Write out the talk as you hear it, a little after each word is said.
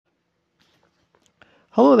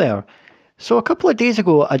Hello there. So a couple of days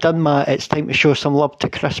ago, I done my "It's Time to Show Some Love to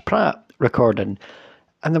Chris Pratt" recording,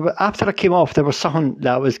 and after I came off, there was something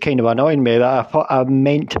that was kind of annoying me that I thought I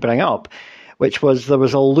meant to bring up, which was there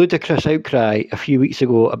was a ludicrous outcry a few weeks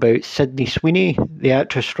ago about Sydney Sweeney, the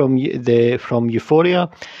actress from Euphoria.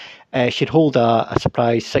 She'd hold a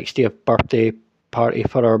surprise 60th birthday party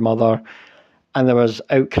for her mother, and there was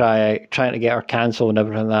outcry trying to get her cancelled and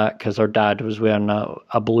everything like that because her dad was wearing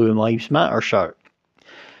a Blue Lives Matter shirt.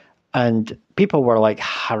 And people were like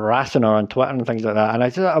harassing her on Twitter and things like that.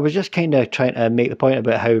 And I was just kind of trying to make the point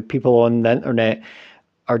about how people on the internet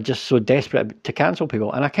are just so desperate to cancel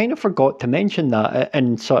people. And I kind of forgot to mention that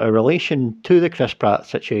in sort of relation to the Chris Pratt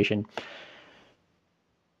situation.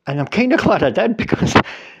 And I'm kind of glad I did, because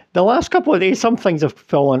the last couple of days, some things have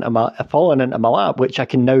fallen into my lap, which I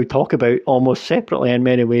can now talk about almost separately in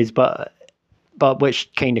many ways, but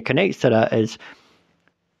which kind of connects to that is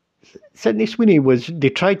Sydney Sweeney they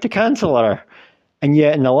tried to cancel her, and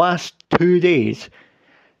yet in the last 2 days,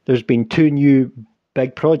 there's been 2 new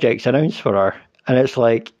big projects announced for her, and it's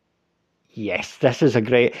like, yes, this is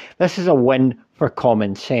a win for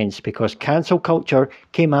common sense, because cancel culture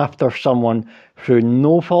came after someone through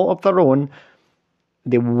no fault of their own.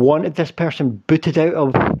 They wanted this person booted out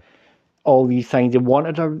of all these things. They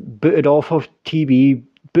wanted her booted off of TV,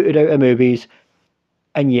 booted out of movies,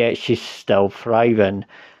 and yet she's still thriving.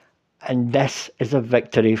 And this is a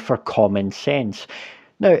victory for common sense.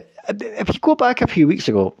 Now, if you go back a few weeks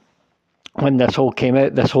ago, when this all came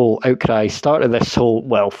out, this whole outcry started, this whole,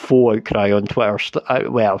 faux outcry on Twitter.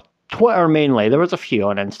 Twitter mainly. There was a few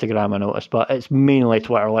on Instagram I noticed, but it's mainly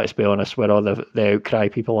Twitter, let's be honest, where all the outcry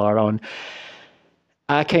people are on.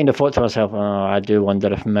 I kind of thought to myself, I do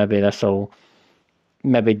wonder if maybe this will,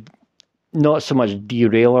 maybe not so much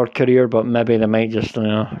derail her career, but maybe they might just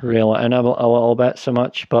reel it in a little bit so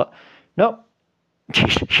much. But no,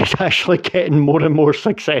 she's actually getting more and more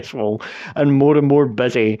successful and more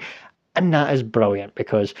busy. And that is brilliant,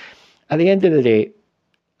 because at the end of the day,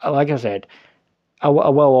 like I said, I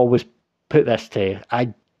will always put this to you.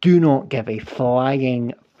 I do not give a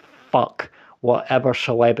flying fuck whatever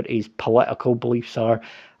celebrities' political beliefs are,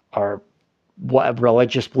 or whatever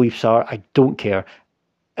religious beliefs are. I don't care.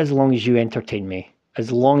 As long as you entertain me,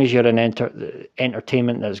 as long as you're an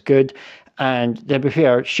entertainment that's good. And to be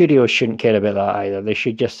fair, studios shouldn't care about that either. They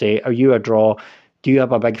should just say, are you a draw? Do you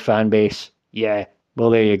have a big fan base? Yeah. Well,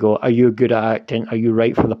 there you go. Are you good at acting? Are you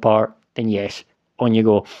right for the part? Then yes, on you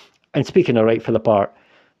go. And speaking of right for the part,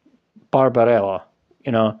 Barbarella,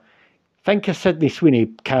 think of Sydney Sweeney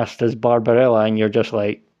cast as Barbarella, and you're just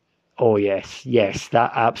like, oh yes,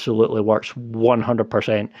 that absolutely works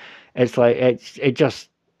 100%. It's like,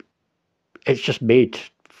 it's just made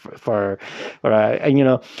for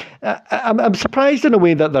and I'm surprised in a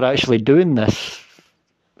way that they're actually doing this,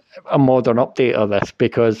 a modern update of this,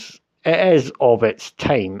 because it is of its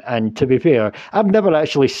time. And to be fair, I've never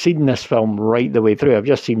actually seen this film right the way through. I've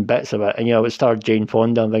just seen bits of it, and it starred Jane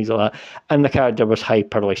Fonda and things like that, and the character was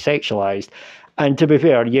hyperly sexualized. And to be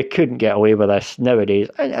fair, you couldn't get away with this nowadays,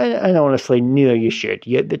 and honestly, neither you should.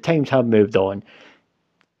 The times have moved on.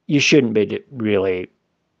 You shouldn't be really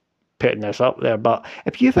putting this up there. But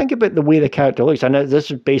if you think about the way the character looks, and this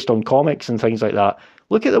is based on comics and things like that,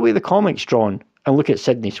 look at the way the comic's drawn, and look at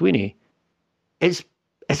Sydney Sweeney. It's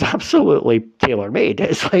absolutely tailor-made.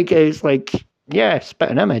 It's like spit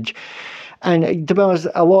an image. And to be honest,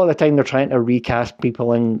 a lot of the time they're trying to recast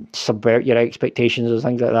people and subvert your expectations and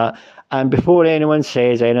things like that. And before anyone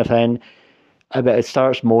says anything about it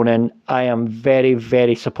starts moaning, I am very,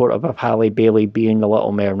 very supportive of Halle Bailey being the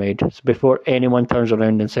Little Mermaid. So before anyone turns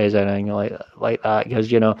around and says anything like that,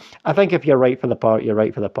 because I think if you're right for the part, you're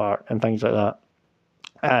right for the part, and things like that.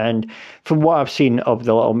 And from what I've seen of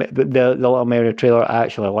the Little Mermaid trailer, I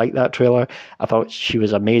actually like that trailer. I thought she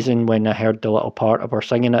was amazing when I heard the little part of her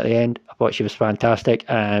singing at the end. I thought she was fantastic.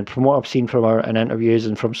 And from what I've seen from her in interviews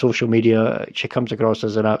and from social media, she comes across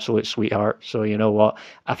as an absolute sweetheart. So you know what?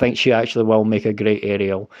 I think she actually will make a great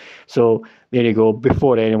Ariel. So there you go,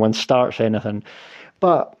 before anyone starts anything.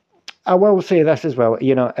 But I will say this as well.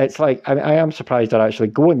 It's like, I am surprised they're actually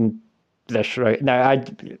going this route. Now,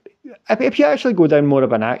 if you actually go down more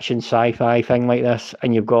of an action sci-fi thing like this,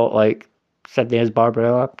 and you've got like Sydney as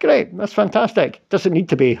Barbarella, great, that's fantastic. Doesn't need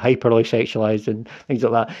to be hyperly sexualized and things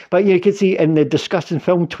like that. But you can see in the disgusting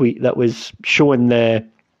film tweet that was showing the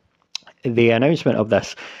announcement of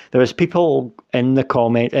this, there was people in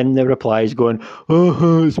the replies going,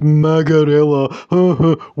 it's Magarella,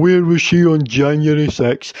 where was she on January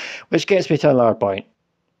 6th? Which gets me to another point.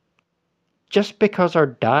 Just because her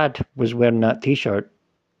dad was wearing that t-shirt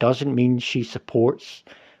doesn't mean she supports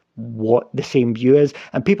what the same view is.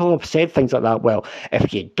 And people have said things like that. Well,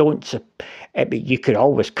 if you don't, you could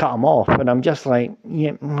always cut them off. And I'm just like,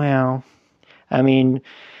 yeah, well, I mean,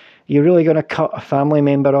 you're really going to cut a family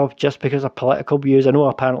member off just because of political views? I know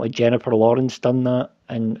apparently Jennifer Lawrence done that,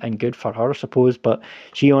 and good for her, I suppose, but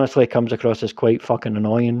she honestly comes across as quite fucking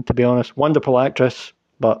annoying, to be honest. Wonderful actress,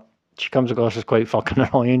 but she comes across as quite fucking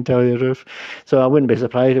annoying, tell you the truth. So I wouldn't be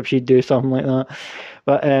surprised if she'd do something like that.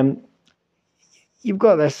 But you've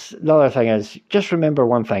got this. The other thing is, just remember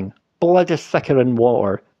one thing: blood is thicker than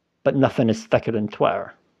water, but nothing is thicker than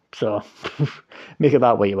Twitter. So make it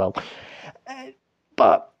that way you will.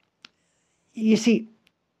 But you see,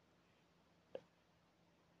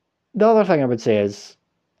 the other thing I would say is,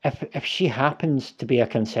 if she happens to be a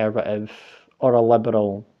conservative or a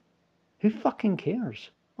liberal, who fucking cares?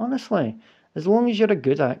 Honestly, as long as you're a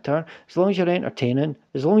good actor, as long as you're entertaining,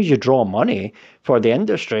 as long as you draw money for the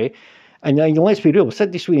industry, and let's be real,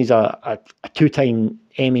 Sydney Sweeney's a two-time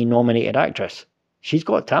Emmy-nominated actress. She's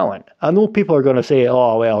got talent. I know people are going to say,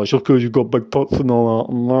 oh, well, it's just because you've got big tits and all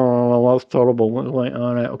that. No, that's terrible. It's like,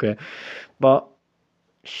 all right, okay. But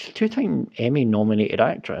she's a two-time Emmy-nominated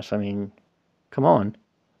actress. I mean, come on.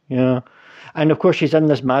 Yeah. And, of course, she's in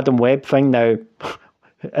this Madam Web thing now.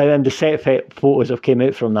 And then the set photos have came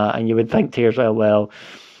out from that, and you would think to yourself, well,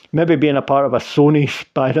 maybe being a part of a Sony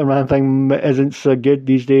Spider-Man thing isn't so good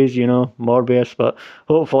these days, Morbius, but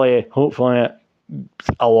hopefully it's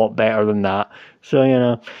a lot better than that. So,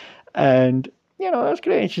 and, that's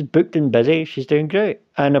great. She's booked and busy. She's doing great.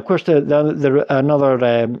 And, of course, the another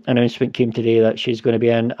announcement came today that she's going to be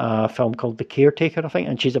in a film called The Caretaker, I think,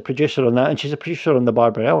 and she's a producer on that, and she's a producer on the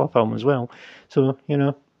Barbarella film as well. So,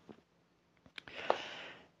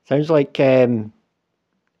 sounds like the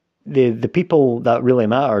people that really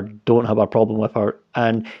matter don't have a problem with her.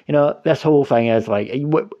 And, this whole thing is like,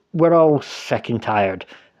 we're all sick and tired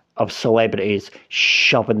of celebrities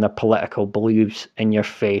shoving their political beliefs in your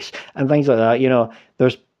face and things like that.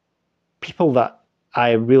 There's people that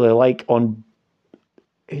I really like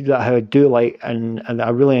that I do like, and I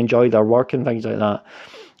really enjoy their work and things like that.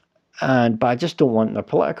 But I just don't want their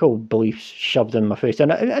political beliefs shoved in my face.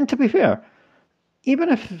 And to be fair, even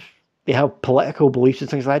if they have political beliefs and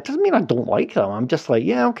things like that, it doesn't mean I don't like them. I'm just like,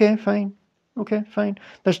 yeah, okay, fine. Okay, fine.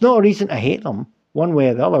 There's no reason to hate them, one way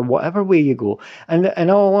or the other, whatever way you go. And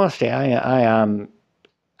in all honesty, I am...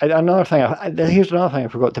 Here's another thing I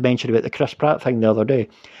forgot to mention about the Chris Pratt thing the other day.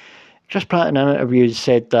 Chris Pratt in an interview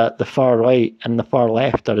said that the far right and the far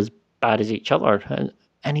left are as bad as each other.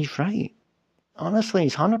 And he's right. Honestly,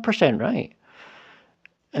 he's 100% right.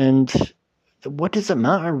 And what does it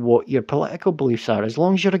matter what your political beliefs are? As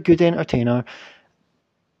long as you're a good entertainer,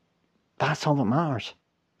 that's all that matters.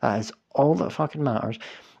 That is all that fucking matters.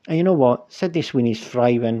 And you know what? Sydney Sweeney's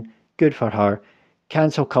thriving. Good for her.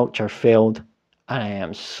 Cancel culture failed. And I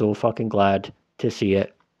am so fucking glad to see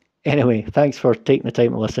it. Anyway, thanks for taking the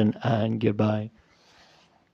time to listen, and goodbye.